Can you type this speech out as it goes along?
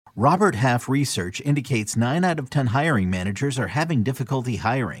Robert Half research indicates 9 out of 10 hiring managers are having difficulty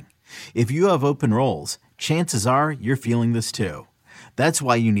hiring. If you have open roles, chances are you're feeling this too. That's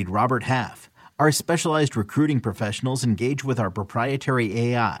why you need Robert Half. Our specialized recruiting professionals engage with our proprietary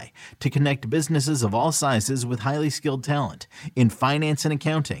AI to connect businesses of all sizes with highly skilled talent in finance and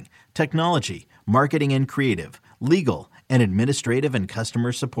accounting, technology, marketing and creative, legal, and administrative and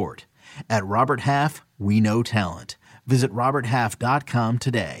customer support. At Robert Half, we know talent. Visit roberthalf.com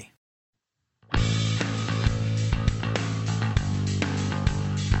today.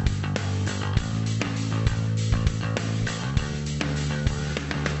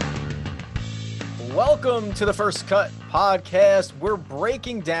 Welcome to the First Cut podcast. We're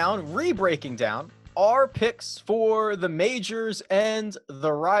re-breaking down our picks for the majors and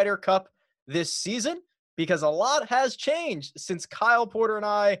the Ryder Cup this season, because a lot has changed since Kyle Porter and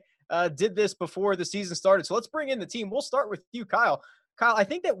I did this before the season started. So let's bring in the team. We'll start with you, Kyle. Kyle, I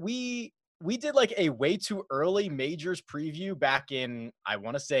think that we did like a way too early majors preview back in, I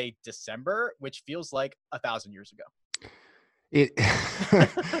want to say December, which feels like 1,000 years ago.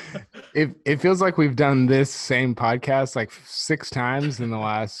 It feels like we've done this same podcast like 6 times in the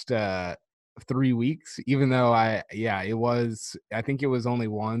last 3 weeks, even though I think it was only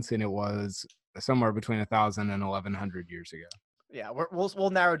once, and it was somewhere between 1,000 and 1,100 years ago. Yeah, we'll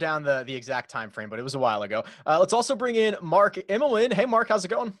narrow down the exact time frame, but it was a while ago. Let's also bring in Mark Immelman. Hey, Mark, how's it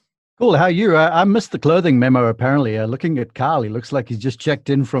going? Cool. How are you? I missed the clothing memo, apparently. Looking at Kyle, he looks like he's just checked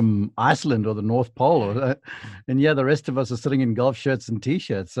in from Iceland or the North Pole. And yeah, the rest of us are sitting in golf shirts and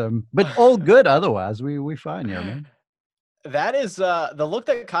T-shirts. But all good otherwise. We fine, yeah, man. That is the look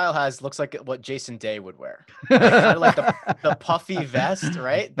that Kyle has looks like what Jason Day would wear. Kind of like the puffy vest,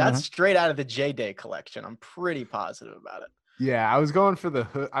 right? That's straight out of the J Day collection. I'm pretty positive about it. Yeah, I was going for the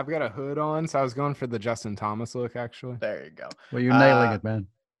hood. I've got a hood on, so I was going for the Justin Thomas look, actually. There you go. Well, you're nailing it, man.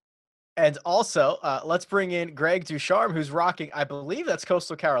 And also, let's bring in Greg Ducharme, who's rocking, I believe that's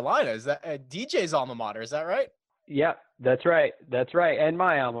Coastal Carolina. Is that DJ's alma mater? Is that right? Yeah, that's right. That's right. And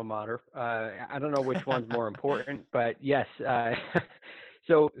my alma mater. I don't know which one's more important, but yes.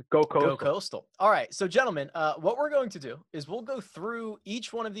 So go Coastal. Go Coastal. All right. So, gentlemen, what we're going to do is we'll go through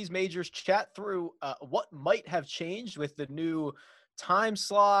each one of these majors, chat through what might have changed with the new time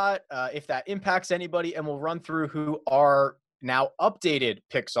slot, if that impacts anybody, and we'll run through who are now updated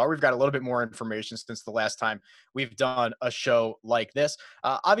picks are. We've got a little bit more information since the last time we've done a show like this.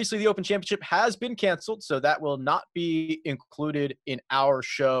 Obviously, the Open Championship has been canceled, so that will not be included in our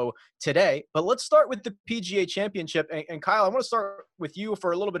show today. But let's start with the PGA Championship. And Kyle, I want to start with you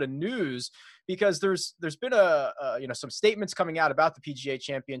for a little bit of news, because there's been some statements coming out about the PGA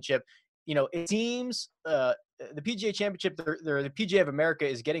Championship. It seems the PGA Championship, the PGA of America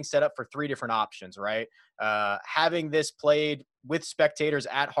is getting set up for 3 different options, right? Having this played with spectators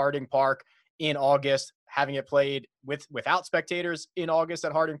at Harding Park in August, having it played without spectators in August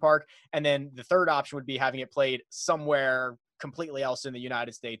at Harding Park, and then the third option would be having it played somewhere completely else in the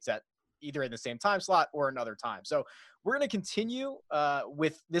United States at either in the same time slot or another time. So we're going to continue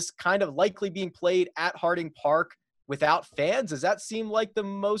with this kind of likely being played at Harding Park without fans. Does that seem like the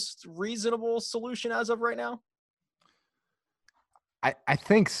most reasonable solution as of right now? I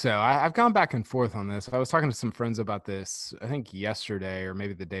think so. I've gone back and forth on this. I was talking to some friends about this, I think yesterday or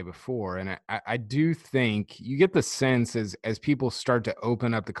maybe the day before. And I do think you get the sense as people start to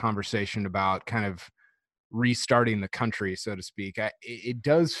open up the conversation about kind of restarting the country, so to speak, it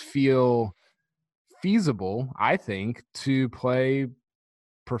does feel feasible, I think, to play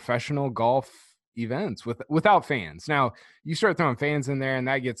professional golf events without fans. Now you start throwing fans in there and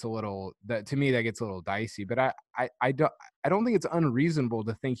that gets a little dicey, but I don't think it's unreasonable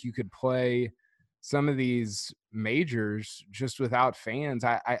to think you could play some of these majors just without fans.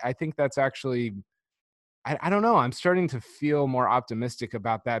 I think that's actually, I don't know. I'm starting to feel more optimistic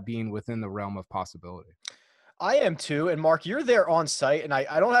about that being within the realm of possibility. I am too. And Mark, you're there on site, and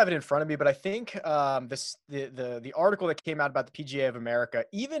I don't have it in front of me, but I think the article that came out about the PGA of America,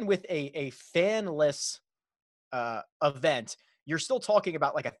 even with a fanless event, you're still talking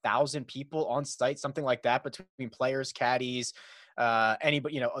about like 1,000 people on site, something like that, between players, caddies,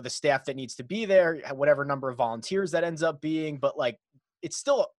 anybody, the staff that needs to be there, whatever number of volunteers that ends up being. But like, it's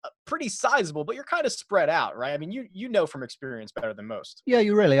still pretty sizable, but you're kind of spread out, right? I mean, you know from experience better than most. Yeah,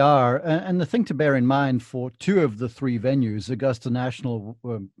 you really are. And the thing to bear in mind for 2 of the 3 venues, Augusta National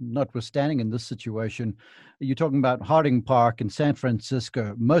notwithstanding in this situation, you're talking about Harding Park in San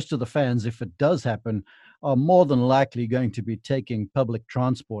Francisco. Most of the fans, if it does happen, are more than likely going to be taking public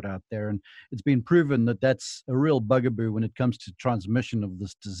transport out there. And it's been proven that that's a real bugaboo when it comes to transmission of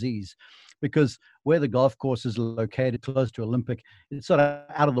this disease, because where the golf course is located close to Olympic, it's sort of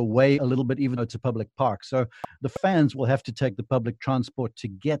out of the way a little bit, even though it's a public park. So the fans will have to take the public transport to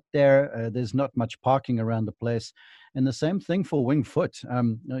get there. There's not much parking around the place. And the same thing for Winged Foot.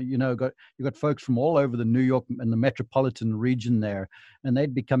 You got folks from all over the New York and the metropolitan region there, and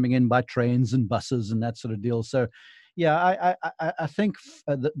they'd be coming in by trains and buses and that sort of deal. So, yeah, I think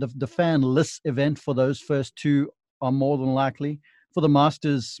the fan list event for those first two are more than likely. For the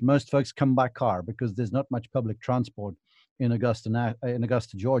Masters, most folks come by car because there's not much public transport in Augusta,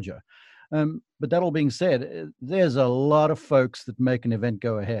 Georgia. But that all being said, there's a lot of folks that make an event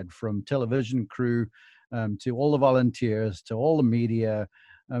go ahead, from television crew to all the volunteers to all the media,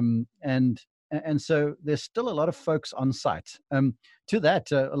 and so there's still a lot of folks on site. To that,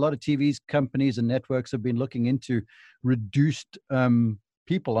 a lot of TV companies and networks have been looking into reduced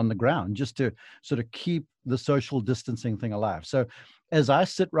people on the ground just to sort of keep the social distancing thing alive. So as I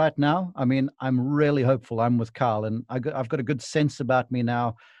sit right now, I mean, I'm really hopeful. I'm with Carl, and I've got a good sense about me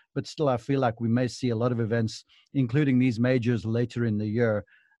now, but still I feel like we may see a lot of events, including these majors later in the year,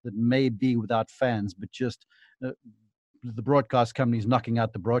 that may be without fans, but just the broadcast companies knocking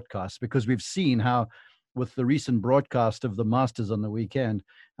out the broadcast, because we've seen how with the recent broadcast of the Masters on the weekend,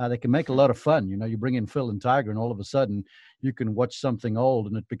 they can make a lot of fun. You know, you bring in Phil and Tiger and all of a sudden you can watch something old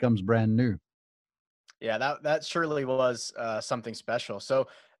and it becomes brand new. Yeah, that surely was something special. So,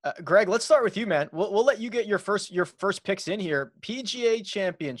 Greg, let's start with you, man. We'll let you get your first picks in here. PGA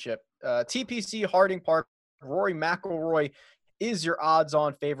Championship, TPC Harding Park, Rory McIlroy is your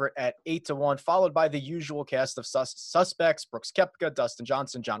odds-on favorite at 8-1, followed by the usual cast of suspects: Brooks Koepka, Dustin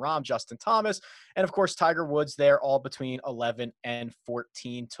Johnson, Jon Rahm, Justin Thomas, and of course Tiger Woods. They're all between 11 and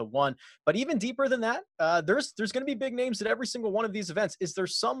 14-1. But even deeper than that, there's going to be big names at every single one of these events. Is there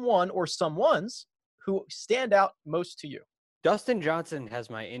someone or someones who stand out most to you? Dustin Johnson has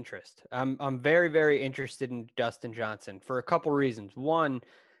my interest. I'm very, very interested in Dustin Johnson for a couple reasons. One,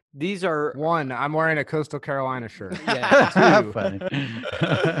 I'm wearing a Coastal Carolina shirt. Yeah. Two. Funny.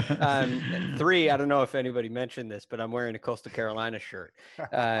 3, I don't know if anybody mentioned this, but I'm wearing a Coastal Carolina shirt.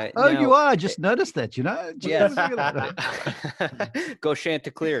 You are. I just noticed that, you know? Yes. Go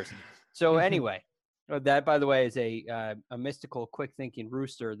Chanticleers. So anyway, that, by the way, is a mystical, quick-thinking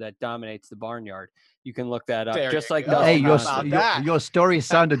rooster that dominates the barnyard. You can look that up. There just like go. Hey, Dustin your story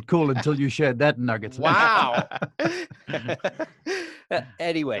sounded cool until you shared that nuggets. Wow.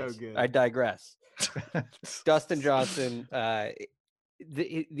 Anyways, So I digress. Dustin Johnson. The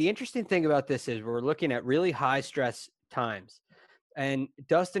interesting thing about this is we're looking at really high stress times. And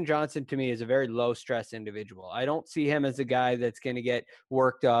Dustin Johnson, to me, is a very low stress individual. I don't see him as a guy that's going to get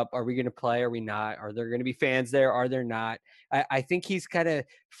worked up. Are we going to play? Are we not? Are there going to be fans there? Are there not? I think he's kind of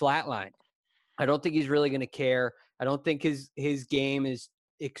flatlined. I don't think he's really going to care. I don't think his game is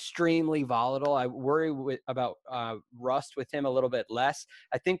extremely volatile. I worry about rust with him a little bit less.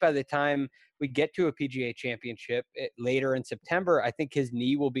 I think by the time we get to a PGA Championship later in September, I think his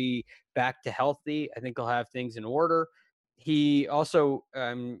knee will be back to healthy. I think he'll have things in order. He also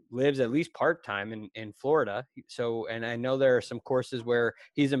lives at least part-time in Florida. So, and I know there are some courses where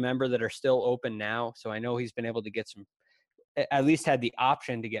he's a member that are still open now. So I know he's been able to get at least had the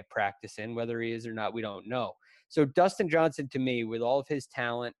option to get practice in. Whether he is or not, we don't know. So Dustin Johnson, to me, with all of his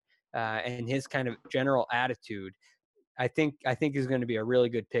talent and his kind of general attitude, I think is going to be a really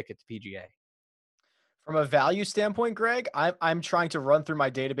good pick at the PGA. From a value standpoint, Greg, I'm trying to run through my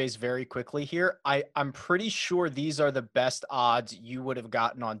database very quickly here. I'm pretty sure these are the best odds you would have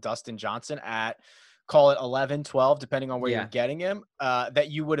gotten on Dustin Johnson at, call it 11, 12, depending on where you're getting him, that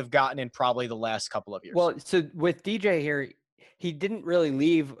you would have gotten in probably the last couple of years. Well, so with DJ here, he didn't really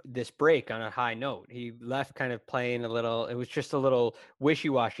leave this break on a high note. He left kind of playing a little. It was just a little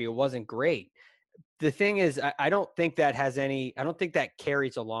wishy-washy. It wasn't great. The thing is, I don't think that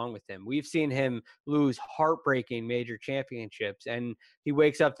carries along with him. We've seen him lose heartbreaking major championships, and he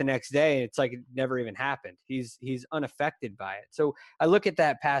wakes up the next day and it's like it never even happened. He's unaffected by it. So I look at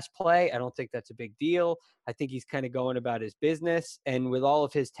that past play. I don't think that's a big deal. I think he's kind of going about his business, and with all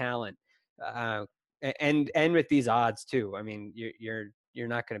of his talent, and with these odds too. I mean, you're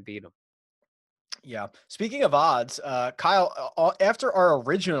not going to beat him. Yeah. Speaking of odds, Kyle, after our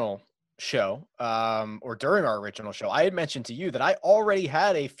original show, or during our original show, I had mentioned to you that I already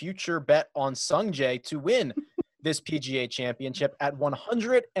had a future bet on Sungjae to win this PGA Championship at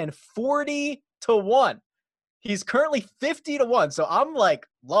 140-1. He's currently 50-1. So I'm like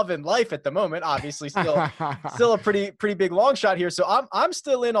loving life at the moment. Obviously still a pretty big long shot here. So I'm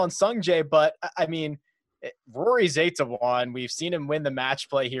still in on Sungjae, but I mean, Rory's 8-1. We've seen him win the match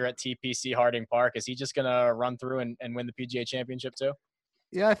play here at TPC Harding Park. Is he just going to run through and win the PGA Championship too?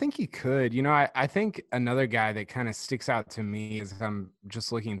 Yeah, I think he could. I think another guy that kind of sticks out to me as I'm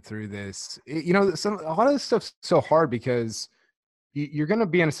just looking through this, a lot of this stuff's so hard because you're going to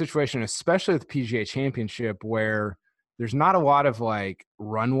be in a situation, especially with the PGA Championship, where there's not a lot of like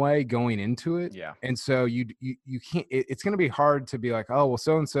runway going into it. Yeah. And so you can't, it's going to be hard to be like, oh, well,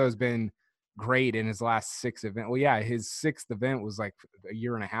 so-and-so has been great in his last 6 event. Well, yeah, his 6th event was like a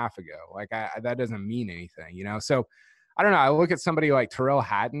year and a half ago. Like that doesn't mean anything, So I don't know. I look at somebody like Tyrrell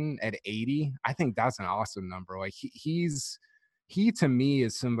Hatton at 80. I think that's an awesome number. Like he to me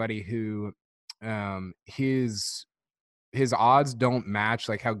is somebody who his odds don't match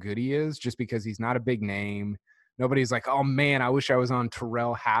like how good he is just because he's not a big name. Nobody's like, oh man, I wish I was on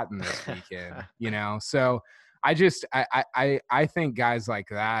Tyrrell Hatton this weekend, So I think guys like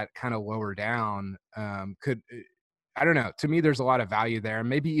that kind of lower down could, I don't know. To me, there's a lot of value there,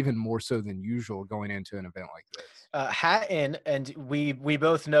 maybe even more so than usual going into an event like this. Hatton, and we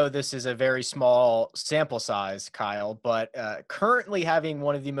both know this is a very small sample size, Kyle, but currently having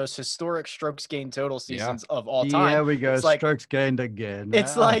one of the most historic strokes gained total seasons of all time. Yeah, we go. It's like, strokes gained again.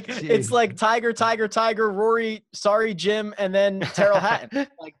 It's like Tiger, Rory, sorry Jim, and then Tyrrell Hatton.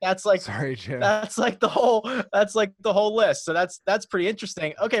 Like that's like sorry Jim. That's like the whole list. So that's pretty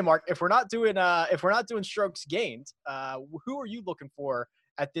interesting. Okay, Mark, if we're not doing strokes gained, who are you looking for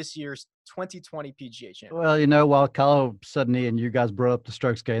at this year's 2020 PGA Championship? Well, while Carl suddenly and you guys brought up the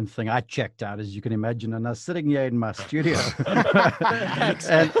strokes gained thing, I checked out, as you can imagine, and I was sitting here in my studio, and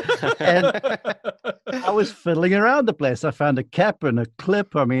I was fiddling around the place. I found a cap and a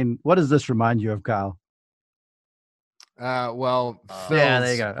clip. I mean, what does this remind you of, Kyle? Phil's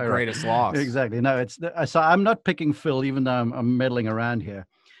there you go. Greatest loss. Exactly. No, so I'm not picking Phil, even though I'm meddling around here.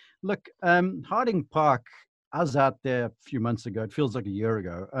 Look, Harding Park, I was out there a few months ago. It feels like a year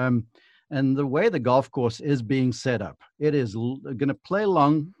ago. And the way the golf course is being set up, it is going to play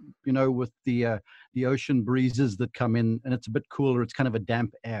long, with the ocean breezes that come in, and it's a bit cooler. It's kind of a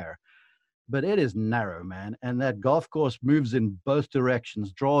damp air, but it is narrow, man. And that golf course moves in both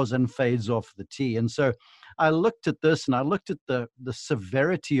directions, draws and fades off the tee. And so I looked at this and I looked at the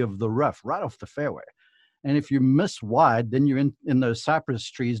severity of the rough right off the fairway. And if you miss wide, then you're in those cypress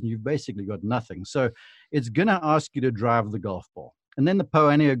trees and you've basically got nothing. So it's going to ask you to drive the golf ball. And then the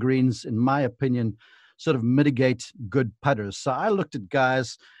Poania greens, in my opinion, sort of mitigate good putters. So I looked at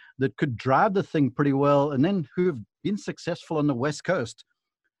guys that could drive the thing pretty well and then who have been successful on the West Coast.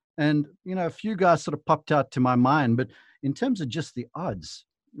 And, a few guys sort of popped out to my mind. But in terms of just the odds,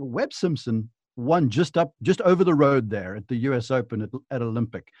 Webb Simpson won just over the road there at the US Open at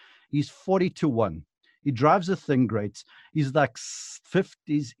Olympic. He's 40-1. He drives the thing great. He's like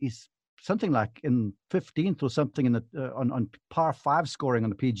 50s. He's something like in 15th or something in the on par 5 scoring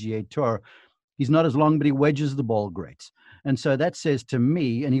on the PGA Tour. He's not as long, but he wedges the ball great. And so that says to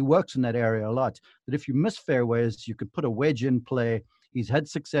me, and he works in that area a lot, that if you miss fairways, you could put a wedge in play. He's had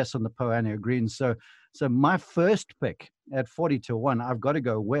success on the Poania greens. So my first pick at 40-1, I've got to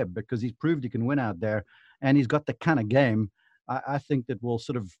go Webb because he's proved he can win out there, and he's got the kind of game I think that will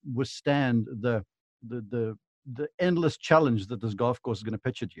sort of withstand the endless challenge that this golf course is going to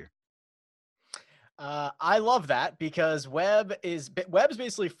pitch at you. I love that because Webb's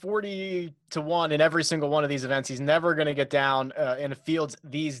basically 40-1 in every single one of these events. He's never going to get down in fields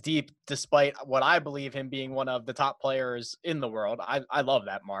these deep, despite what I believe him being one of the top players in the world. I love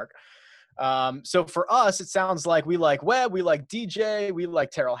that, Mark. So for us, it sounds like we like Webb, we like DJ, we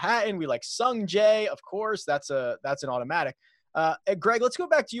like Tyrrell Hatton, we like Sung Jae. Of course, that's an automatic. Greg, let's go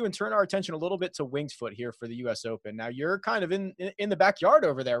back to you and turn our attention a little bit to Winged Foot here for the U.S. Open. Now, you're kind of in the backyard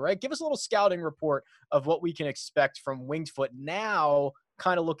over there, right? Give us a little scouting report of what we can expect from Winged Foot now,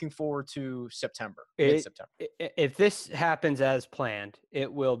 kind of looking forward to September, mid-September. If this happens as planned,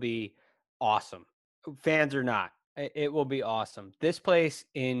 it will be awesome. Fans or not, it will be awesome. This place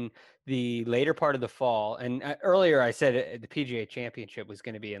in the later part of the fall, and earlier I said the PGA Championship was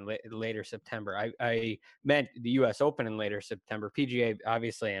going to be in later September. I meant the U.S. Open in later September, PGA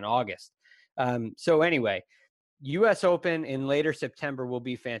obviously in August. So anyway, U.S. Open in later September will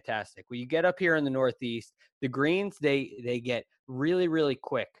be fantastic. When you get up here in the Northeast, the greens, they get really, really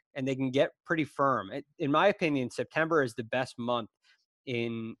quick, and they can get pretty firm. In my opinion, September is the best month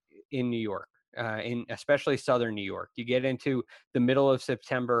in New York. In especially southern New York. You get into the middle of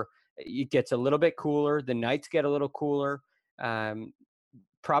September, it gets a little bit cooler. The nights get a little cooler.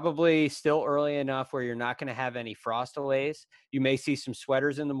 Probably still early enough where you're not going to have any frost delays. You may see some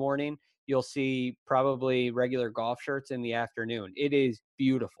sweaters in the morning. You'll see probably regular golf shirts in the afternoon. It is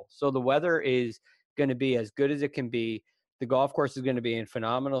beautiful. So the weather is going to be as good as it can be. The golf course is going to be in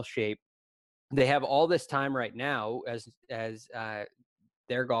phenomenal shape. They have all this time right now as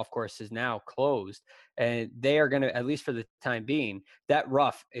their golf course is now closed, and they are going to, at least for the time being, that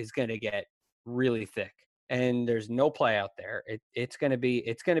rough is going to get really thick, and there's no play out there. It's going to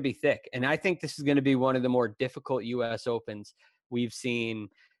be thick. And I think this is going to be one of the more difficult US Opens we've seen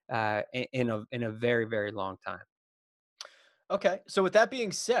in a very, very long time. Okay. So with that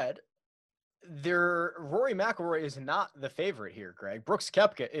being said, Rory McIlroy is not the favorite here, Greg. Brooks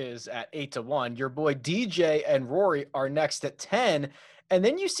Koepka is at 8-1. Your boy DJ and Rory are next at 10. And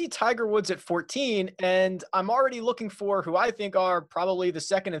then you see Tiger Woods at 14. And I'm already looking for who I think are probably the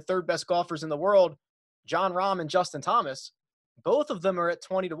second and third best golfers in the world, Jon Rahm and Justin Thomas. Both of them are at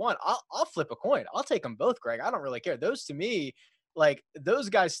 20-1. I'll flip a coin. I'll take them both, Greg. I don't really care. Those, to me, like, those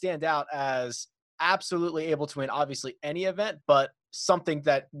guys stand out as absolutely able to win, obviously, any event, but something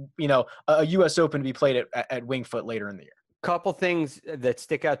that, a US Open to be played at Winged Foot later in the year. Couple things that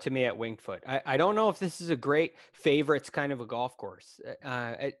stick out to me at Winged Foot. I don't know if this is a great favorites kind of a golf course.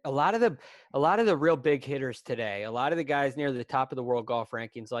 A lot of the real big hitters today, a lot of the guys near the top of the world golf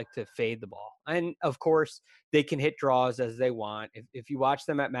rankings like to fade the ball. And of course, they can hit draws as they want. If you watch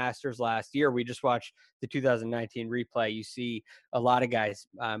them at Masters last year, we just watched the 2019 replay. You see a lot of guys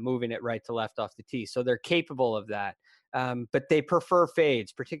moving it right to left off the tee. So they're capable of that. But they prefer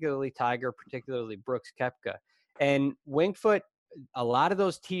fades, particularly Tiger, particularly Brooks Koepka. And Winged Foot, a lot of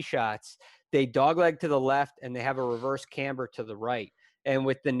those tee shots, they dogleg to the left and they have a reverse camber to the right. And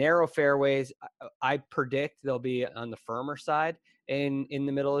with the narrow fairways, I predict they'll be on the firmer side in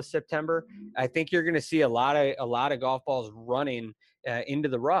the middle of September. I think you're going to see a lot of golf balls running into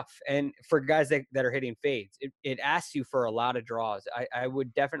the rough. And for guys that are hitting fades, it asks you for a lot of draws. I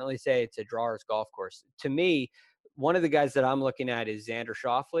would definitely say it's a drawer's golf course. To me, one of the guys that I'm looking at is Xander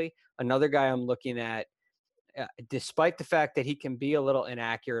Schauffele. Another guy I'm looking at, despite the fact that he can be a little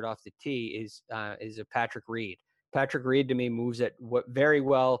inaccurate off the tee, is a Patrick Reed. Patrick Reed, to me, moves it very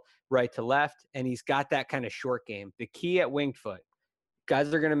well right to left, and he's got that kind of short game. The key at Winged Foot,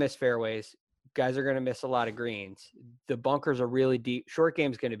 guys are going to miss fairways. Guys are going to miss a lot of greens. The bunkers are really deep. Short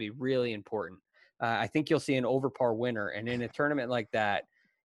game is going to be really important. I think you'll see an over par winner, and in a tournament like that,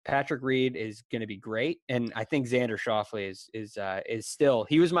 Patrick Reed is going to be great, and I think Xander Schauffele is still.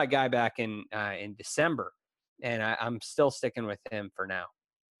 He was my guy back in December. And I'm still sticking with him for now.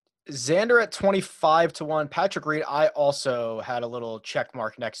 Xander at 25-1. Patrick Reed, I also had a little check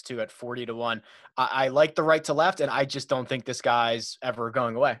mark next to at 40-1. I like the right to left, and I just don't think this guy's ever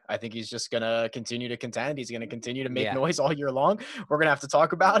going away. I think he's just going to continue to contend. He's going to continue to make noise all year long. We're going to have to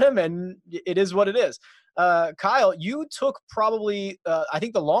talk about him, and it is what it is. Kyle, you took probably, I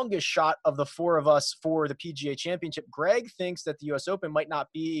think, the longest shot of the four of us for the PGA Championship. Greg thinks that the US Open might not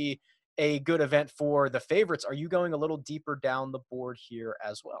be a good event for the favorites. Are you going a little deeper down the board here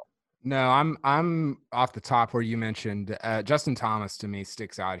as well? No, I'm off the top where you mentioned Justin Thomas. To me,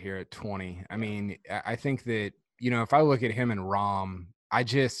 sticks out here at 20. I mean, I think that, if I look at him and Rahm,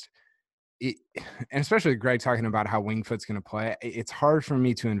 and especially Greg talking about how Winged Foot's going to play, it's hard for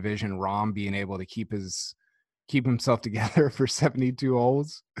me to envision Rahm being able to keep himself together for 72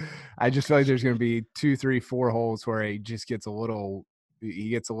 holes. I just feel like there's going to be 2, 3, 4 holes where he just gets a little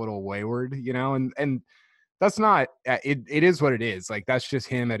wayward, and that's not, it is what it is. Like, that's just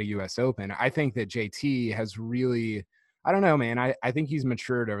him at a US Open. I think that JT has really, I don't know, man. I think he's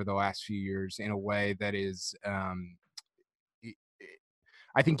matured over the last few years in a way that is,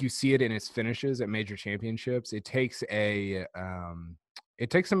 I think you see it in his finishes at major championships. It takes a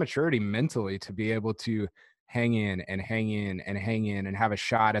maturity mentally to be able to hang in and have a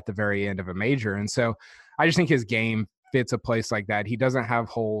shot at the very end of a major. And so I just think his game fits a place like that. He doesn't have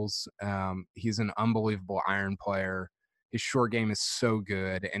holes. He's an unbelievable iron player. His short game is so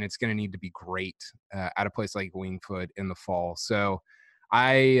good, and it's going to need to be great at a place like Winged Foot in the fall. So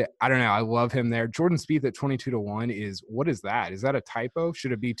I don't know. I love him there. Jordan Spieth at 22-1 what is that? Is that a typo?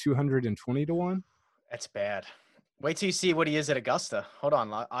 Should it be 220-1? That's bad. Wait till you see what he is at Augusta. Hold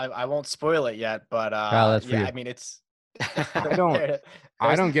on. I won't spoil it yet, but I mean, it's I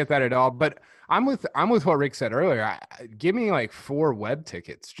don't get that at all, but I'm with what Rick said earlier. Give me like 4 web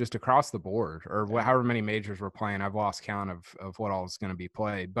tickets just across the board, or however many majors we're playing. I've lost count of what all is going to be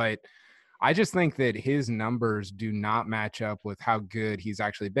played, but I just think that his numbers do not match up with how good he's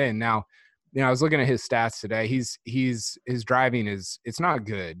actually been. Now, I was looking at his stats today. His driving it's not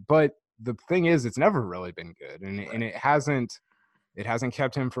good, but the thing is, it's never really been good, and it hasn't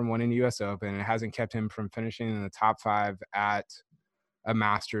kept him from winning the US Open. It hasn't kept him from finishing in the top 5 at a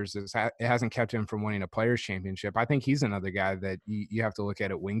Masters. It hasn't kept him from winning a Players Championship. I think he's another guy that you have to look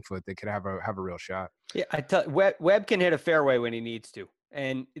at Winged Foot that could have a real shot. Yeah, Webb can hit a fairway when he needs to,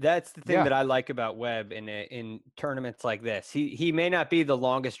 and that's the thing that I like about Webb in tournaments like this. He may not be the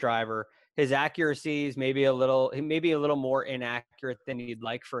longest driver. His accuracy is maybe a little more inaccurate than you'd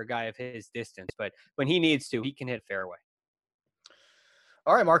like for a guy of his distance, but when he needs to, he can hit fairway.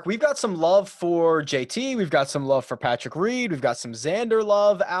 All right, Mark, we've got some love for JT. We've got some love for Patrick Reed. We've got some Xander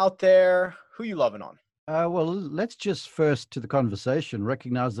love out there. Who you loving on? Well, let's just first to the conversation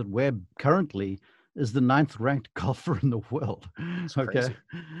recognize that Webb currently is the 9th ranked golfer in the world. That's okay. crazy.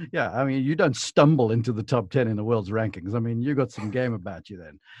 Yeah. I mean, you don't stumble into the top 10 in the world's rankings. I mean, you got some game about you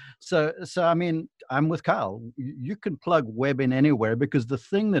then. So, I mean, I'm with Kyle. You can plug Webb in anywhere, because the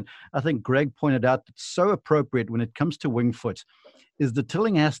thing that I think Greg pointed out that's so appropriate when it comes to Winged Foot is the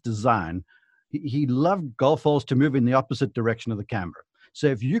Tillinghast design. He loved golf holes to move in the opposite direction of the camber. So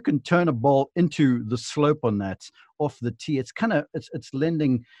if you can turn a ball into the slope on that off the tee, it's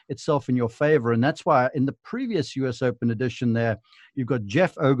lending itself in your favor. And that's why in the previous US Open edition there, you've got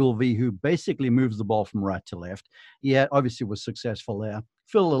Jeff Ogilvy, who basically moves the ball from right to left. Yeah, obviously was successful there.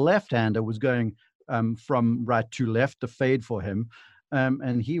 Phil, the left-hander, was going from right to left, the fade for him.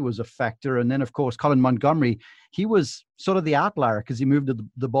 And he was a factor. And then, of course, Colin Montgomery, he was sort of the outlier because he moved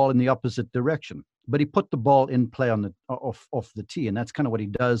the ball in the opposite direction. But he put the ball in play on the off the tee, and that's kind of what he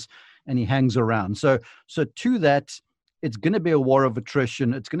does, and he hangs around. So to that, it's going to be a war of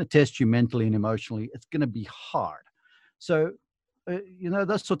attrition. It's going to test you mentally and emotionally. It's going to be hard. So,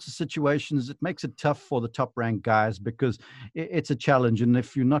 those sorts of situations, it makes it tough for the top-ranked guys because it's a challenge, and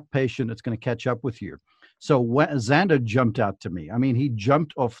if you're not patient, it's going to catch up with you. So Xander jumped out to me. I mean, he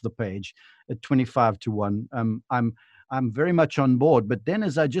jumped off the page at 25-1. I'm very much on board. But then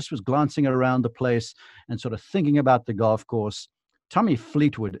as I just was glancing around the place and sort of thinking about the golf course, Tommy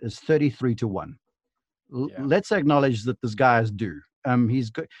Fleetwood is 33-1. Yeah. Let's acknowledge that this guy is due.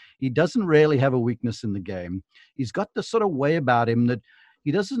 He doesn't really have a weakness in the game. He's got this sort of way about him that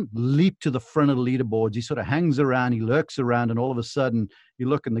he doesn't leap to the front of the leaderboards. He sort of hangs around, he lurks around, and all of a sudden you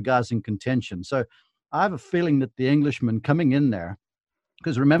look and the guy's in contention. So I have a feeling that the Englishman coming in there,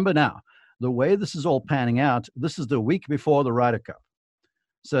 because remember now, the way this is all panning out, this is the week before the Ryder Cup.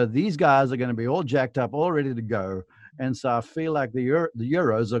 So these guys are going to be all jacked up, all ready to go. And so I feel like the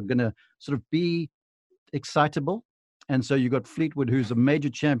Euros are going to sort of be excitable. And so you got Fleetwood, who's a major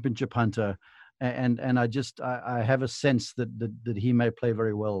championship hunter. And I have a sense that he may play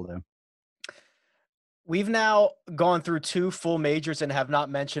very well there. We've now gone through 2 full majors and have not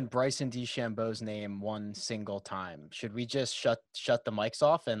mentioned Bryson DeChambeau's name one single time. Should we just shut the mics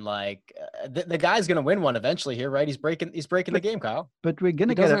off and the guy's going to win one eventually here, right? He's breaking the game, Kyle. But we're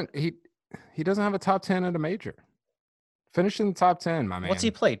going to he doesn't have a top 10 at a major. Finish in the top 10, my man. What's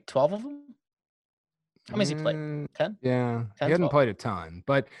he played? 12 of them? How many has he played? 10? Yeah. 10, he hadn't 12? played a ton.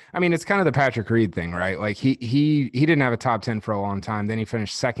 But, I mean, it's kind of the Patrick Reed thing, right? Like, he didn't have a top 10 for a long time. Then he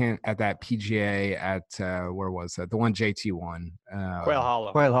finished second at that PGA at, where was that? The one JT won. Quail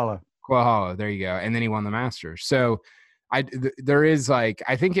Hollow. Quail Hollow. There you go. And then he won the Masters. So, there is, I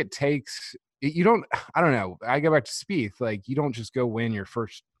think it takes – I don't know. I go back to Spieth. You don't just go win your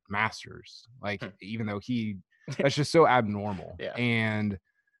first Masters. Even though that's just so abnormal. Yeah. And –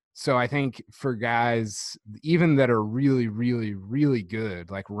 so I think for guys, even that are really, really, really good,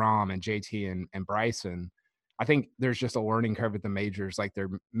 like Rahm and JT and Bryson, I think there's just a learning curve at the majors like there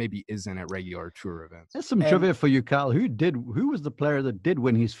maybe isn't at regular tour events. There's some trivia for you, Kyle. Who was the player that did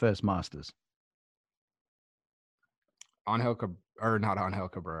win his first Masters? Angel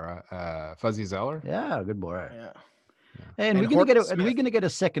Cabrera, Fuzzy Zeller. Yeah, good boy. Yeah. Hey, and we're gonna get a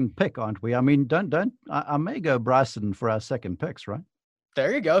second pick, aren't we? I mean, I may go Bryson for our second picks, right?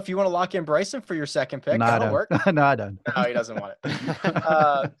 There you go. If you want to lock in Bryson for your second pick, that'll work. No, I don't. No, he doesn't want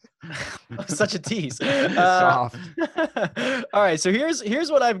it. Such a tease. Soft. All right. So here's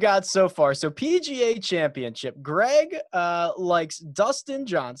what I've got so far. So PGA Championship. Greg likes Dustin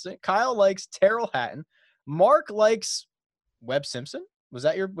Johnson. Kyle likes Terrell Hatton. Mark likes Webb Simpson. Was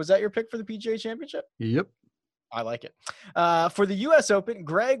that your pick for the PGA Championship? Yep. I like it. For the U.S. Open,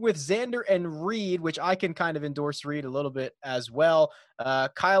 Greg with Xander and Reed, which I can kind of endorse Reed a little bit as well.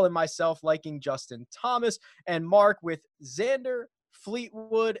 Kyle and myself liking Justin Thomas, and Mark with Xander,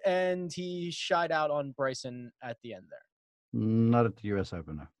 Fleetwood, and he shied out on Bryson at the end there. Not at the U.S.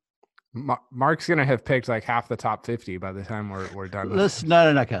 Open, no. Mark's going to have picked half the top 50 by the time we're done with this.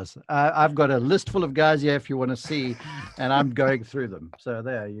 No, cuz. I've got a list full of guys here if you want to see, and I'm going through them. So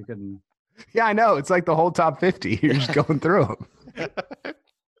there, you can... Yeah, I know. It's like the whole top 50. You're just going through them.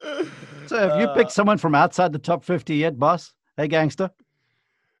 So have you picked someone from outside the top 50 yet, boss? Hey, gangster.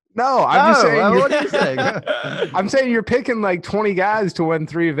 No, I'm just saying. What are you saying? I'm saying you're picking like 20 guys to win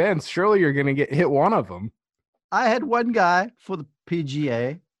 3 events. Surely you're going to get hit one of them. I had one guy for the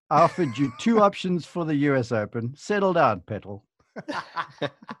PGA. I offered you 2 options for the US Open. Settle down, Petal.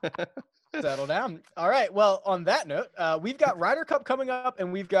 Settle down. All right. Well, on that note, we've got Ryder Cup coming up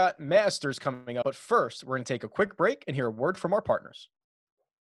and we've got Masters coming up. But first, we're going to take a quick break and hear a word from our partners.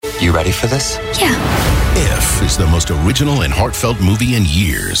 You ready for this? Yeah. If is the most original and heartfelt movie in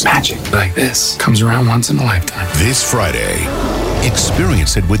years. Magic like this comes around once in a lifetime. This Friday,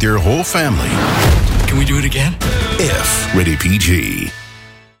 experience it with your whole family. Can we do it again? If, rated PG.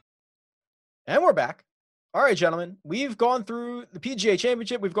 And we're back. All right, gentlemen, we've gone through the PGA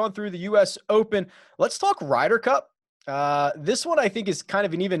Championship. We've gone through the U.S. Open. Let's talk Ryder Cup. This one, I think, is kind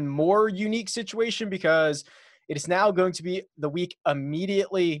of an even more unique situation because it is now going to be the week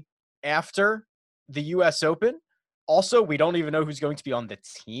immediately after the U.S. Open. Also, we don't even know who's going to be on the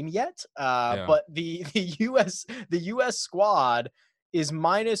team yet. But the U.S. squad is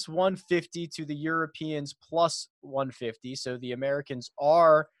minus 150 to the Europeans plus 150. So the Americans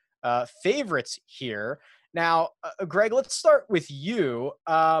are favorites here. Now, Greg, let's start with you.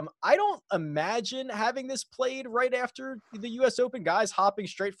 I don't imagine having this played right after the U.S. Open. Guys hopping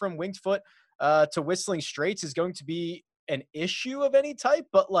straight from Winged Foot to Whistling Straits is going to be an issue of any type,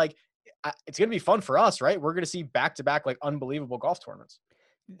 but like it's going to be fun for us, right? We're going to see back-to-back like unbelievable golf tournaments.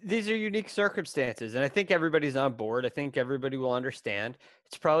 These are unique circumstances, and I think everybody's on board. I think everybody will understand.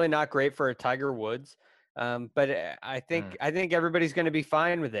 It's probably not great for a Tiger Woods, but I think everybody's going to be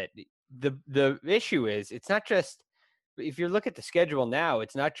fine with it. The issue is it's not just if you look at the schedule now,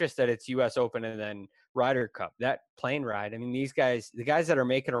 it's not just that it's US Open and then Ryder Cup, that plane ride. I mean, the guys that are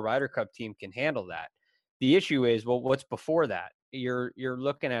making a Ryder Cup team can handle that. The issue is, well, what's before that? You're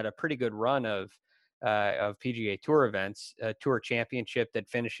looking at a pretty good run of PGA Tour events, a Tour Championship that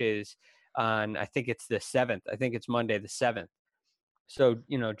finishes on, I think it's the 7th. I think it's Monday the 7th. So,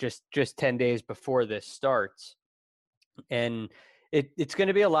 just 10 days before this starts. And it's going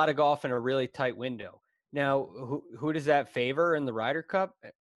to be a lot of golf in a really tight window. Now, who does that favor in the Ryder Cup?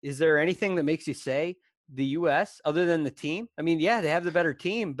 Is there anything that makes you say the U.S. other than the team? I mean, yeah, they have the better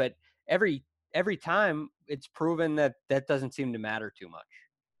team, but every time it's proven that doesn't seem to matter too much.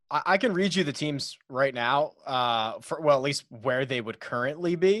 I can read you the teams right now, at least where they would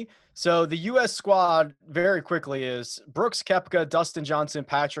currently be. So the U.S. squad very quickly is Brooks Koepka, Dustin Johnson,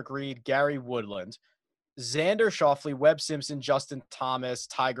 Patrick Reed, Gary Woodland, Xander Schauffele, Webb Simpson, Justin Thomas,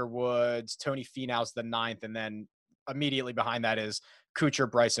 Tiger Woods, Tony Finau's the 9th, and then immediately behind that is Kuchar,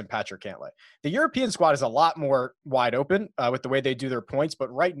 Bryson, Patrick Cantlay. The European squad is a lot more wide open with the way they do their points, but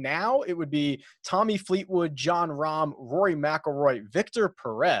right now it would be Tommy Fleetwood, John Rahm, Rory McIlroy, Victor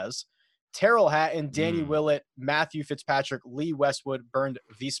Perez, Terrell Hatton, Danny Willett, Matthew Fitzpatrick, Lee Westwood, Bernd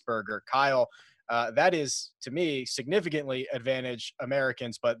Wiesberger. Kyle, that is, to me, significantly advantage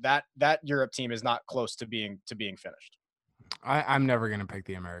Americans, but that Europe team is not close to being finished. I'm never going to pick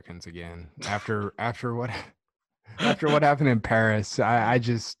the Americans again after what happened in Paris. I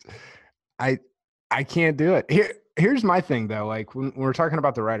can't do it. Here's my thing though. Like when we're talking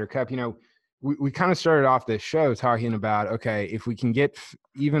about the Ryder Cup, we kind of started off this show talking about, okay, if we can get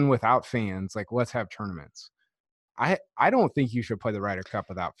even without fans, like let's have tournaments. I don't think you should play the Ryder Cup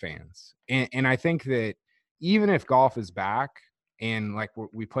without fans. And I think that even if golf is back and like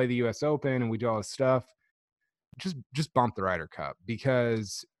we play the US Open and we do all this stuff, just bump the Ryder Cup,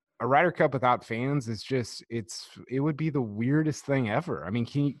 because a Ryder Cup without fans is it would be the weirdest thing ever. I mean,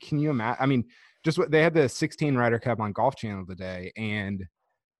 can you imagine? I mean, just what they had the 16 Ryder Cup on Golf Channel today, and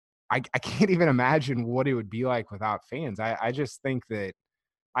I can't even imagine what it would be like without fans. I just think that,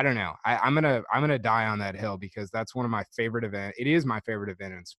 I don't know. I'm gonna die on that hill because that's one of my favorite events. It is my favorite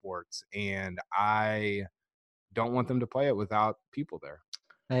event in sports, and I don't want them to play it without people there.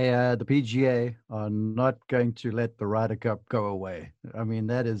 Hey, the PGA are not going to let the Ryder Cup go away. I mean,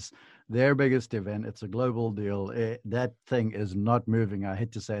 that is their biggest event. It's a global deal. That thing is not moving. I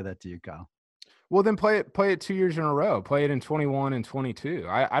hate to say that to you, Kyle. Well, then play it 2 years in a row. Play it in 21 and 22.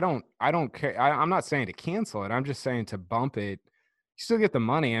 I don't care. I'm not saying to cancel it. I'm just saying to bump it. You still get the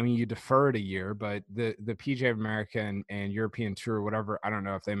money. I mean, you defer it a year, but the PGA of America and European Tour, whatever, I don't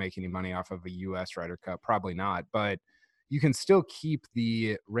know if they make any money off of a U.S. Ryder Cup. Probably not, but you can still keep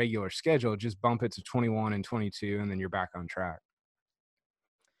the regular schedule, just bump it to 21 and 22, and then you're back on track.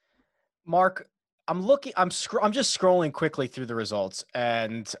 Mark, I'm just scrolling quickly through the results,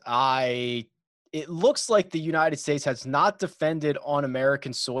 and it looks like the United States has not defended on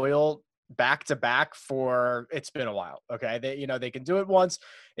American soil back to back for it's been a while. Okay. They can do it once.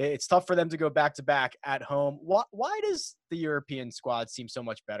 It's tough for them to go back to back at home. Why does the European squad seem so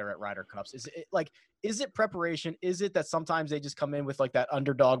much better at Ryder Cups? Is it preparation? Is it that sometimes they just come in with like that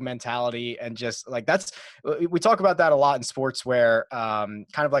underdog mentality and just like we talk about that a lot in sports where kind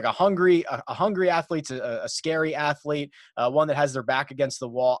of like a hungry athlete's a scary athlete, one that has their back against the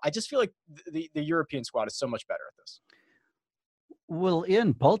wall. I just feel like the European squad is so much better at this. Well,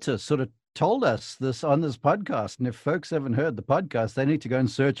 Ian Poulter sort of told us this on this podcast. And if folks haven't heard the podcast, they need to go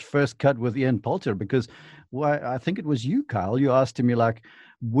and search First Cut with Ian Poulter, because I think it was you, Kyle. You asked him, you're like,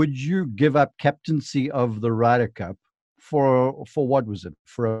 would you give up captaincy of the Ryder Cup for what was it?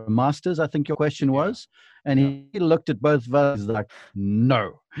 For a Masters, I think your question was. And he looked at both of us like,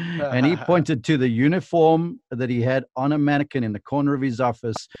 no. And he pointed to the uniform that he had on a mannequin in the corner of his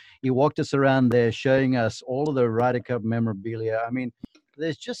office. He walked us around there showing us all of the Ryder Cup memorabilia. I mean,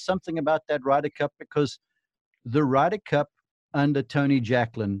 there's just something about that Ryder Cup, because the Ryder Cup under Tony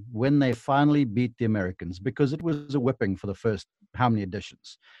Jacklin, when they finally beat the Americans, because it was a whipping for the first how many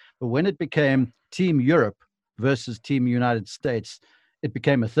editions. But when it became Team Europe versus Team United States, it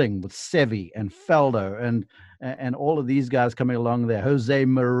became a thing with Seve and Faldo and all of these guys coming along there, Jose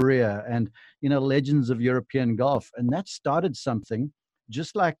Maria and, legends of European golf. And that started something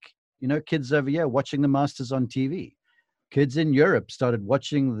just like, kids over here watching the Masters on TV. Kids in Europe started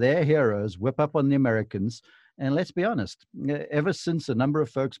watching their heroes whip up on the Americans. And let's be honest, ever since a number of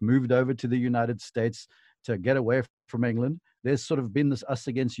folks moved over to the United States to get away from England, there's sort of been this us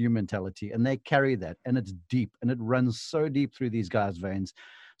against you mentality, and they carry that, and it's deep, and it runs so deep through these guys' veins.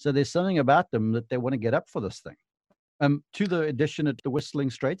 So there's something about them that they want to get up for this thing. To the addition at the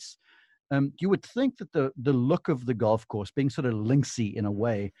Whistling Straits, you would think that the look of the golf course, being sort of linksy in a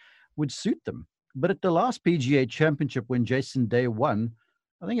way, would suit them. But at the last PGA Championship, when Jason Day won,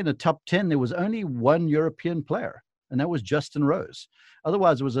 I think in the top 10, there was only one European player, and that was Justin Rose.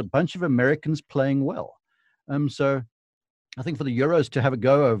 Otherwise, it was a bunch of Americans playing well. So I think for the Euros to have a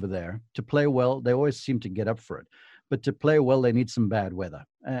go over there, to play well, they always seem to get up for it. But to play well, they need some bad weather.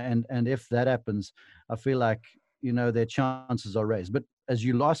 And if that happens, I feel like, their chances are raised. But as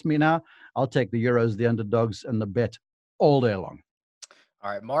you lost me now, I'll take the Euros, the underdogs, and the bet all day long. All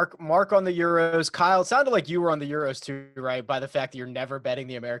right, Mark on the Euros. Kyle, it sounded like you were on the Euros too, right? By the fact that you're never betting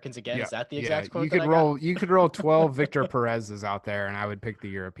the Americans again. Yeah. Is that the exact quote? You could roll 12 Victor Perez's out there, and I would pick the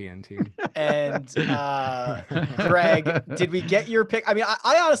European team. And Greg, did we get your pick? I mean,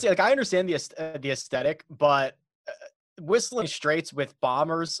 I honestly, I understand the aesthetic, but Whistling Straits with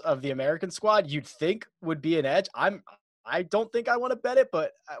bombers of the American squad, you'd think would be an edge. I don't think I want to bet it,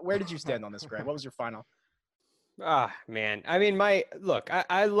 but where did you stand on this, Greg? What was your final? Man. I mean, I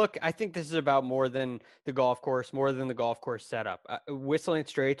think this is about more than the golf course setup. Whistling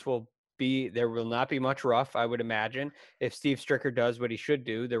Straits there will not be much rough, I would imagine. If Steve Stricker does what he should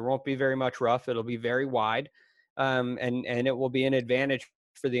do, there won't be very much rough. It'll be very wide. And it will be an advantage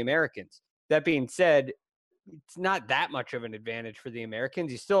for the Americans. That being said, it's not that much of an advantage for the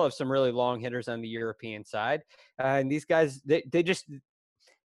Americans. You still have some really long hitters on the European side. And these guys,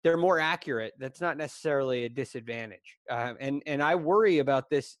 they're more accurate. That's not necessarily a disadvantage. And I worry about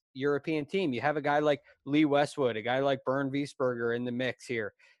this European team. You have a guy like Lee Westwood, a guy like Bernd Wiesberger in the mix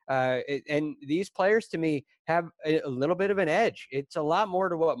here. And these players, to me, have a little bit of an edge. It's a lot more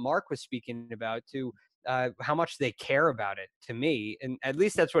to what Mark was speaking about, to how much they care about it, to me. And at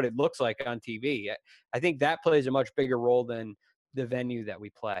least that's what it looks like on TV. I think that plays a much bigger role than the venue that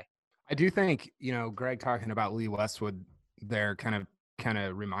we play. I do think, Greg talking about Lee Westwood there kind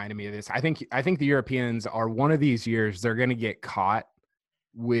of reminded me of this. I think the Europeans are one of these years, they're going to get caught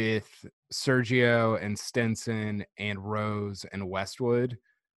with Sergio and Stenson and Rose and Westwood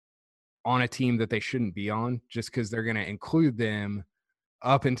on a team that they shouldn't be on, just because they're going to include them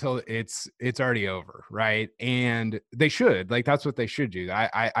up until it's already over, right? And they should, that's what they should do.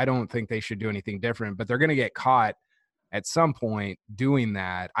 I don't think they should do anything different, but they're going to get caught at some point doing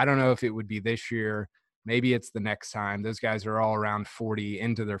that. I don't know if it would be this year. Maybe it's the next time. Those guys are all around 40,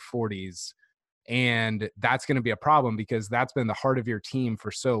 into their 40s. And that's going to be a problem, because that's been the heart of your team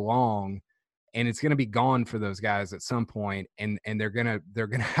for so long. And it's going to be gone for those guys at some point. And they're going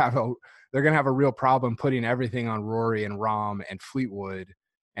to have a real problem putting everything on Rory and Rahm and Fleetwood.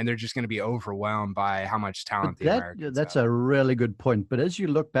 And they're just going to be overwhelmed by how much talent the Americans That's have. a really good point. But as you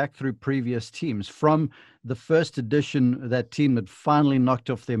look back through previous teams, from the first edition, that team that finally knocked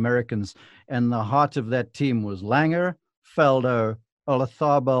off the Americans, and the heart of that team was Langer, Faldo,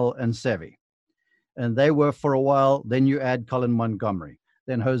 Olazabal, and Seve. And they were for a while. Then you add Colin Montgomery.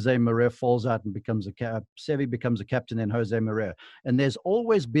 then Jose Maria falls out and becomes Seve becomes a captain, then Jose Maria. And there's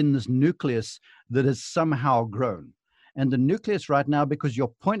always been this nucleus that has somehow grown. And the nucleus right now, because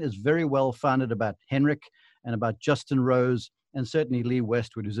your point is very well founded about Henrik and about Justin Rose and certainly Lee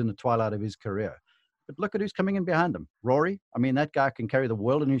Westwood, who's in the twilight of his career. But look at who's coming in behind him. Rory, I mean, that guy can carry the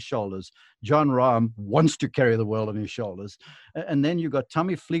world on his shoulders. John Rahm wants to carry the world on his shoulders. And then you got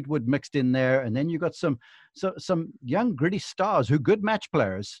Tommy Fleetwood mixed in there. And then you got some young, gritty stars who are good match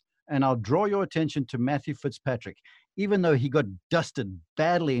players. And I'll draw your attention to Matthew Fitzpatrick. Even though he got dusted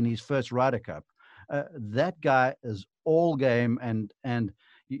badly in his first Ryder Cup, that guy is all game. And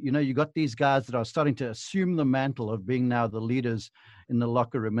you got these guys that are starting to assume the mantle of being now the leaders in the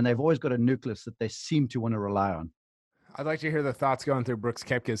locker room, and they've always got a nucleus that they seem to want to rely on. I'd like to hear the thoughts going through Brooks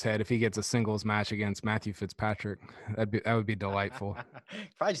Koepka's head if he gets a singles match against Matthew Fitzpatrick. That would be delightful.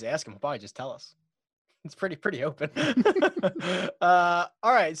 Probably just ask him. Probably just tell us. It's pretty open. All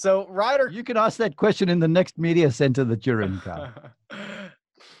right, so Ryder, you can ask that question in the next media center that you're in, Kyle.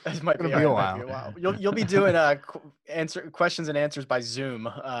 This might be a while. You'll be doing questions and answers by Zoom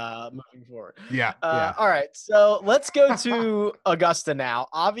moving forward. Yeah. All right. So let's go to Augusta now.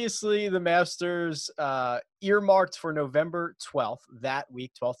 Obviously, the Masters earmarked for November 12th, that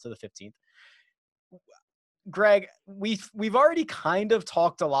week, 12th to the 15th. Greg, we've already kind of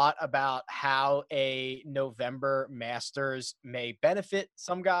talked a lot about how a November Masters may benefit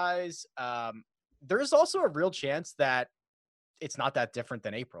some guys. There's also a real chance that it's not that different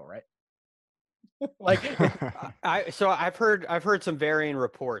than April, right? I've heard some varying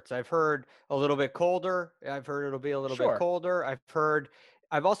reports. I've heard a little bit colder. I've heard it'll be a little bit colder.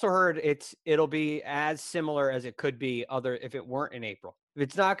 I've also heard it'll be as similar as it could be if it weren't in April. If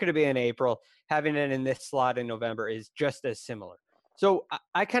it's not going to be in April, having it in this slot in November is just as similar. So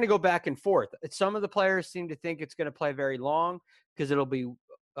I kind of go back and forth. Some of the players seem to think it's going to play very long because it'll be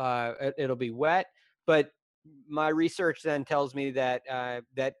wet, but my research then tells me that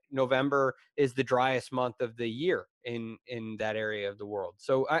that November is the driest month of the year in that area of the world.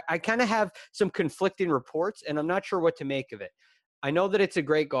 So I kind of have some conflicting reports, and I'm not sure what to make of it. I know that it's a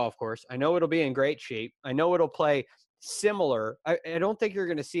great golf course. I know it'll be in great shape. I know it'll play similar. I don't think you're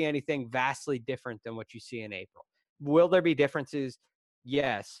going to see anything vastly different than what you see in April. Will there be differences?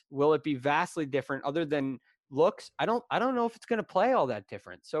 Yes. Will it be vastly different other than looks? I don't know if it's going to play all that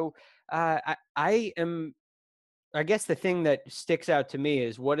different. So I guess the thing that sticks out to me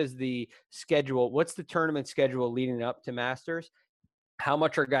is what is the schedule? What's the tournament schedule leading up to Masters? How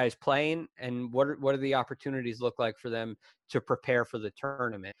much are guys playing, and what do the opportunities look like for them to prepare for the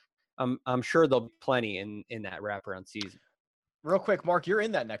tournament? I'm sure there'll be plenty in that wraparound season. Real quick, Mark, you're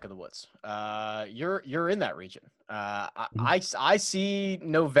in that neck of the woods. You're in that region. I see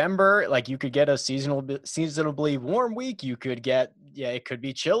November, like you could get a seasonably warm week. You could get, it could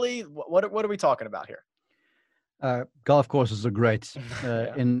be chilly. What are we talking about here? Golf courses are great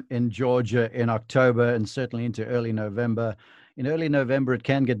in Georgia in October and certainly into early November. In early November, it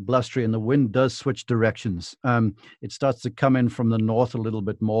can get blustery and the wind does switch directions. It starts to come in from the north a little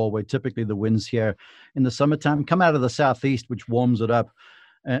bit more, where typically the winds here in the summertime come out of the southeast, which warms it up.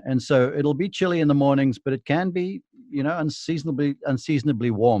 And so it'll be chilly in the mornings, but it can be,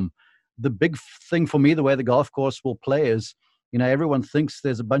 unseasonably warm. The big thing for me, the way the golf course will play is, everyone thinks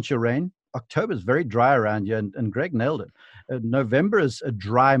there's a bunch of rain. October is very dry around here, and Greg nailed it. November is a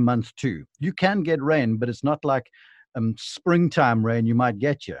dry month too. You can get rain, but it's not like springtime rain you might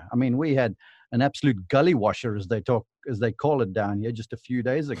get here. I mean, we had an absolute gully washer, as they call it down here, just a few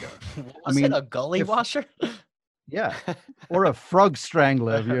days ago. Was it a gully washer? Yeah, or a frog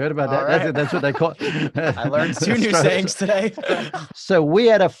strangler. Have you heard about that? Right. That's what they call it. I learned 2 new sayings today. So we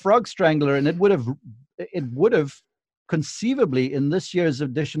had a frog strangler, and it would have conceivably in this year's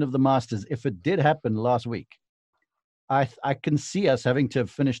edition of the Masters, if it did happen last week, I can see us having to have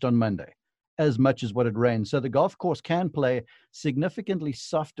finished on Monday, as much as what it rained. So the golf course can play significantly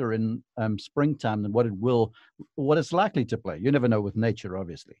softer in springtime than what it's likely to play. You never know with nature,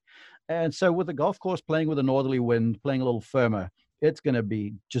 obviously. And so with the golf course playing with a northerly wind, playing a little firmer, it's going to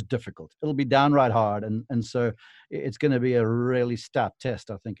be just difficult. It'll be downright hard. And so it's going to be a really stout test,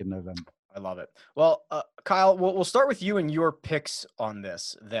 I think, in November. I love it. Well, Kyle, we'll start with you and your picks on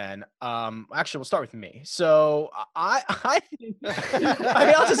this then. Actually, we'll start with me. So I mean,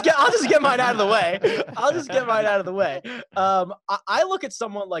 I'll just get mine out of the way. I look at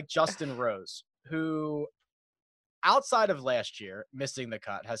someone like Justin Rose, who outside of last year, missing the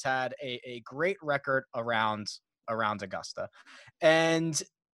cut, has had a great record around Augusta. And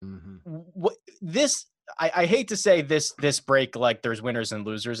I hate to say this break, like there's winners and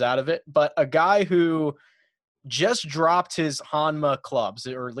losers out of it, but a guy who just dropped his Hanma clubs,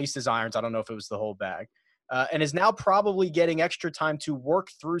 or at least his irons. I don't know if it was the whole bag, and is now probably getting extra time to work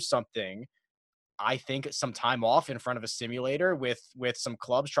through something. I think some time off in front of a simulator with some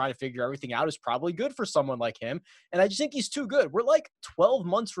clubs trying to figure everything out is probably good for someone like him. And I just think he's too good. We're like 12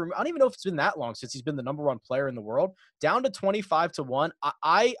 months from, I don't even know if it's been that long since he's been the number one player in the world, down to 25-1.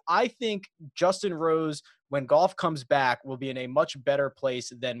 I think Justin Rose, when golf comes back, will be in a much better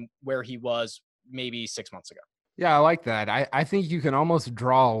place than where he was maybe 6 months ago. Yeah, I like that. I think you can almost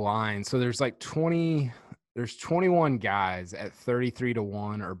draw a line. So there's 21 guys at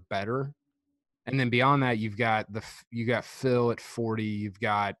 33-1 or better. And then beyond that, you got Phil at 40. You've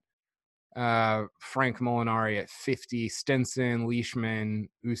got Frank Molinari at 50. Stenson, Leishman,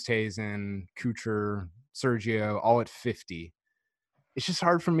 Oosthuizen, Kuchar, Sergio, all at 50. It's just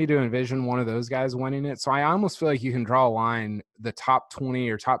hard for me to envision one of those guys winning it. So I almost feel like you can draw a line, the top 20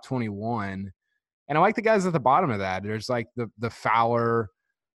 or top 21. And I like the guys at the bottom of that. There's like the Fowler,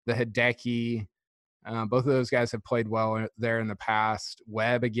 the Hideki. Both of those guys have played well there in the past.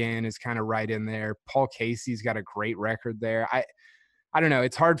 Webb, again, is kind of right in there. Paul Casey's got a great record there. I don't know.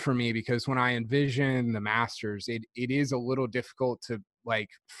 It's hard for me because when I envision the Masters, it is a little difficult to,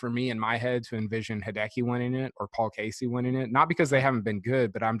 for me in my head, to envision Hideki winning it or Paul Casey winning it. Not because they haven't been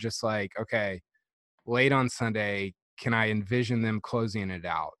good, but I'm just like, okay, late on Sunday, can I envision them closing it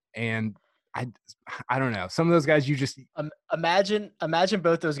out? And I don't know. Some of those guys you just imagine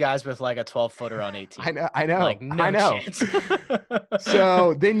both those guys with like a 12-footer on 18. I know. Like no chance.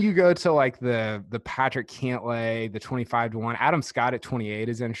 So then you go to like the Patrick Cantlay, the 25-1. Adam Scott at 28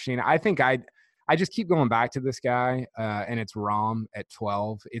 is interesting. I think I just keep going back to this guy, and it's Rahm at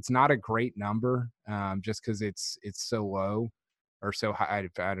 12. It's not a great number, just because it's so low or so high.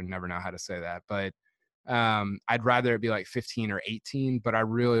 I never know how to say that, but I'd rather it be like 15 or 18, but I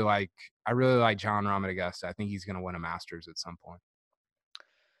really like John Rahm at Augusta. I think he's going to win a Masters at some point.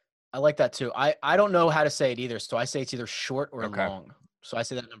 I like that too. I don't know how to say it either, so I say it's either short or Okay. long. So I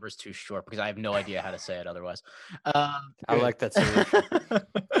say that number is too short because I have no idea how to say it otherwise. I like that solution.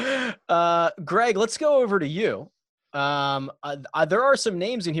 Greg, let's go over to you. There are some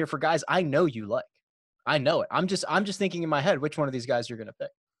names in here for guys I know you like. I know it. I'm just thinking in my head which one of these guys you're going to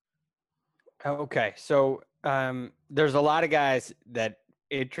pick. Okay, so there's a lot of guys that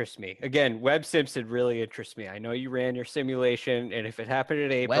interest me. Again, Webb Simpson really interests me. I know you ran your simulation, and if it happened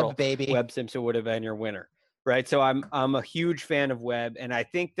in April, Webb, baby. Webb Simpson would have been your winner, right? So I'm a huge fan of Webb, and I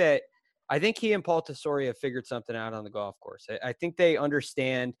think he and Paul Tesori have figured something out on the golf course. I think they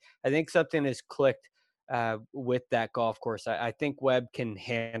understand. I think something has clicked with that golf course. I think Webb can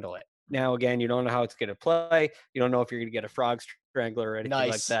handle it. Now, again, you don't know how it's going to play. You don't know if you're going to get a frog strangler or anything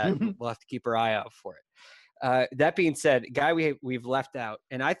like that. We'll have to keep our eye out for it. That being said, guy we've left out,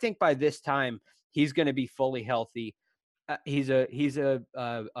 and I think by this time he's going to be fully healthy. He's a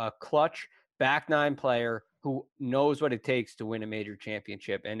clutch back nine player who knows what it takes to win a major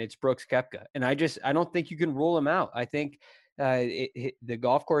championship, and it's Brooks Koepka. And I don't think you can rule him out. I think the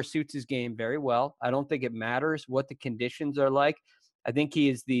golf course suits his game very well. I don't think it matters what the conditions are like. I think he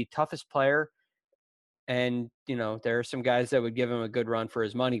is the toughest player. And, there are some guys that would give him a good run for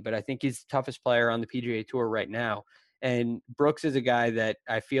his money, but I think he's the toughest player on the PGA Tour right now. And Brooks is a guy that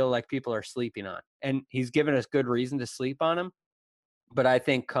I feel like people are sleeping on. And he's given us good reason to sleep on him. But I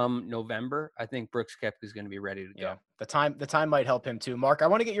think come November, I think Brooks Koepka is going to be ready to go. The time might help him too. Mark, I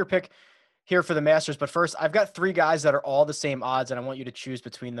want to get your pick here for the Masters, but first I've got three guys that are all the same odds, and I want you to choose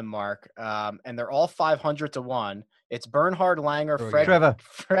between them, Mark. And they're all 500-1. It's Bernhard Langer,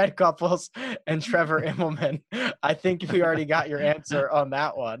 Fred Couples, and Trevor Immelman. I think we already got your answer on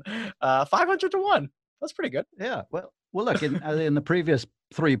that one. 500-1. That's pretty good. Yeah. Well, look, in the previous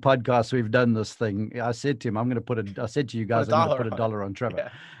 3 podcasts we've done this thing, I said to him, I said to you guys, I'm going to put $1 on Trevor. Yeah.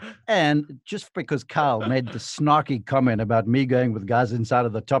 And just because Carl made the snarky comment about me going with guys inside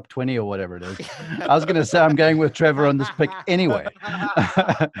of the top 20 or whatever it is, I was going to say I'm going with Trevor on this pick anyway.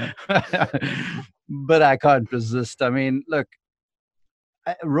 But I can't resist. I mean, look,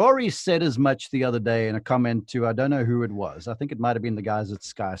 Rory said as much the other day in a comment to, I don't know who it was. I think it might have been the guys at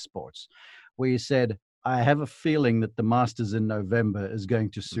Sky Sports, where he said, I have a feeling that the Masters in November is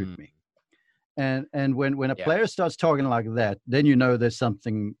going to suit me. And when a player starts talking like that, then you know there's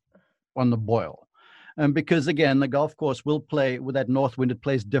something on the boil. And because, again, the golf course will play with that north wind. It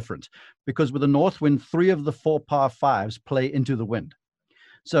plays different because with the north wind, 3 of the 4 par 5s play into the wind.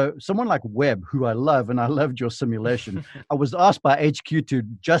 So someone like Webb, who I love, and I loved your simulation, I was asked by HQ to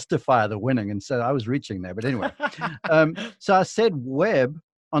justify the winning, and so I was reaching there. But anyway, so I said Webb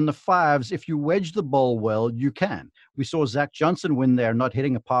on the 5s, if you wedge the ball well, you can. We saw Zach Johnson win there, not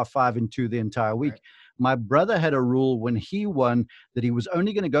hitting a par 5 in 2 the entire week. Right. My brother had a rule when he won that he was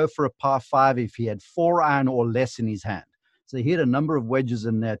only going to go for a par 5 if he had 4 iron or less in his hand. So he had a number of wedges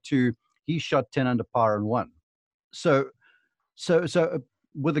in there too. He shot 10 under par and won. So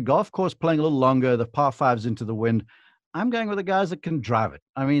with the golf course playing a little longer, the par 5s into the wind, I'm going with the guys that can drive it.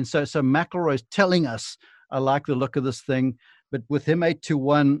 I mean, so McIlroy's telling us, I like the look of this thing, but with him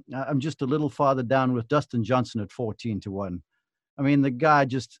 8-1, I'm just a little farther down with Dustin Johnson at 14-1. I mean, the guy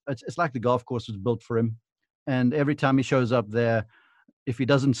it's like the golf course was built for him. And every time he shows up there, if he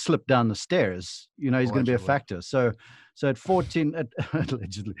doesn't slip down the stairs, he's going to be a factor. So at 14,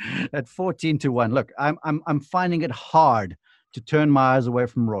 allegedly, at 14-1, look, I'm finding it hard to turn my eyes away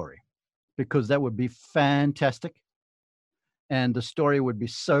from Rory, because that would be fantastic. And the story would be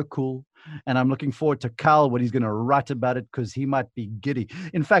so cool. And I'm looking forward to Kyle, what he's going to write about it, because he might be giddy.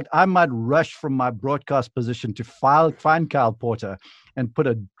 In fact, I might rush from my broadcast position to find Kyle Porter and put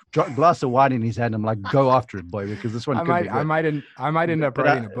a glass of wine in his hand. I'm like, go after it, boy, because this one could be good. I might end up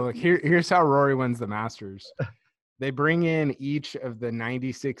writing a book. Here's how Rory wins the Masters. They bring in each of the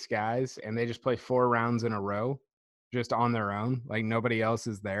 96 guys, and they just play 4 rounds in a row, just on their own. Like, nobody else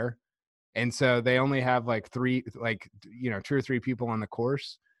is there. And so they only have 2 or 3 people on the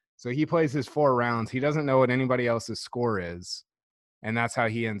course. So he plays his 4 rounds. He doesn't know what anybody else's score is. And that's how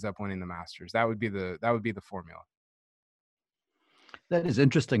he ends up winning the Masters. That would be the formula. That is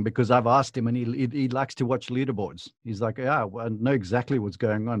interesting, because I've asked him, and he likes to watch leaderboards. He's like, yeah, I know exactly what's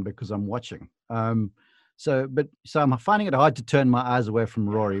going on because I'm watching. So I'm finding it hard to turn my eyes away from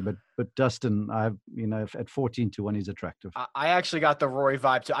Rory, but Dustin, at 14-1, he's attractive. I actually got the Rory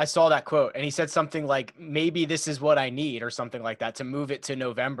vibe too. I saw that quote, and he said something like, maybe this is what I need, or something like that, to move it to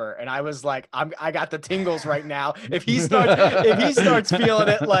November. And I was like, I got the tingles right now. If he starts feeling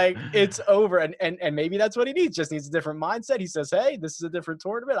it like it's over, and maybe that's what he needs, just needs a different mindset. He says, hey, this is a different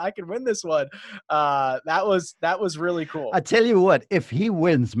tournament. I can win this one. That was really cool. I tell you what, if he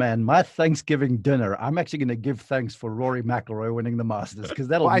wins, man, my Thanksgiving dinner, I'm actually going to give thanks for Rory McIlroy winning the Masters, because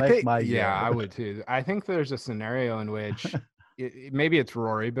that'll make my year. Yeah, I would too. I think there's a scenario in which maybe it's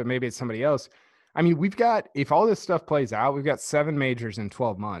Rory, but maybe it's somebody else. I mean, if all this stuff plays out, we've got 7 majors in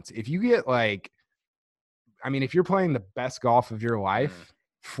 12 months. If you get if you're playing the best golf of your life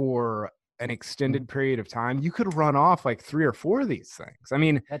for an extended period of time, you could run off 3 or 4 of these things. I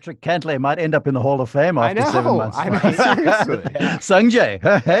mean, Patrick Cantlay might end up in the Hall of Fame after 7 months. I know, seriously. Sungjae,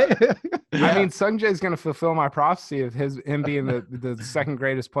 hey. I mean, Sungjae is going to fulfill my prophecy of him being the second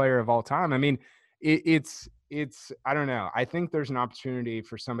greatest player of all time. I mean, it's I don't know. I think there's an opportunity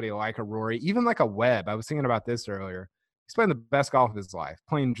for somebody like a Rory, even like a Webb. I was thinking about this earlier. He's playing the best golf of his life,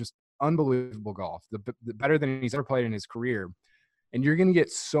 playing just unbelievable golf, the better than he's ever played in his career. And you're going to get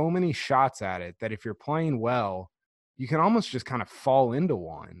so many shots at it that if you're playing well, you can almost just kind of fall into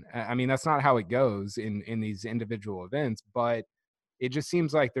one. I mean, that's not how it goes in these individual events, but it just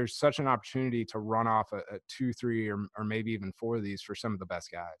seems like there's such an opportunity to run off a 2, 3, or maybe even 4 of these for some of the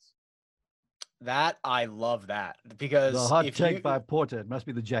best guys. I love that, because the hot take by Porter, it must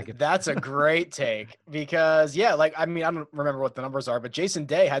be the jacket. That's a great take, because I don't remember what the numbers are, but Jason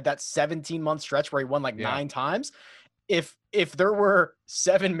Day had that 17-month stretch where he won 9 times. If there were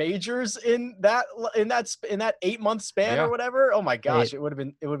 7 majors in that 8-month span or whatever, oh my gosh, it would have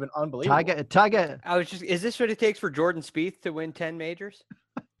been unbelievable. Tiger. Is this what it takes for Jordan Spieth to win 10 majors?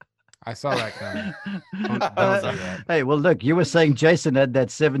 I saw that coming. Don't do that. Hey, well, look, you were saying Jason had that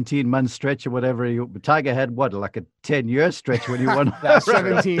 17-month stretch or whatever. Tiger had what, like a 10-year stretch when he won that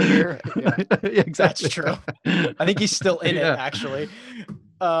 17-year. Yeah, exactly. That's true. I think he's still in it, actually.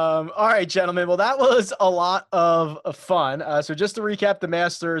 All right, gentlemen. Well, that was a lot of fun. So just to recap the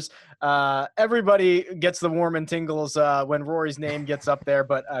Masters, everybody gets the warm and tingles when Rory's name gets up there.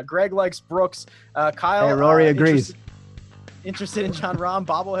 But Greg likes Brooks. Kyle. Hey, Rory agrees. Interested in John Rahm.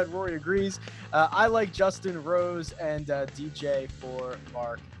 Bobblehead Rory agrees. I like Justin Rose, and DJ for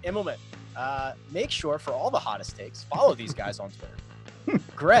Mark Immelman. Make sure for all the hottest takes, follow these guys on Twitter.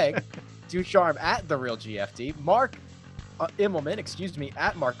 Greg Ducharme at TheRealGFD. Mark Immelman,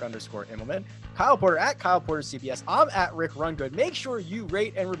 at Mark_Immelman. Kyle Porter at Kyle Porter CBS. I'm at Rick Rungood. Make sure you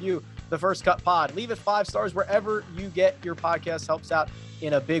rate and review the First Cut Pod. Leave it 5 stars wherever you get your podcast. Helps out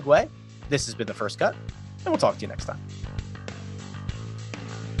in a big way. This has been the First Cut, and we'll talk to you next time.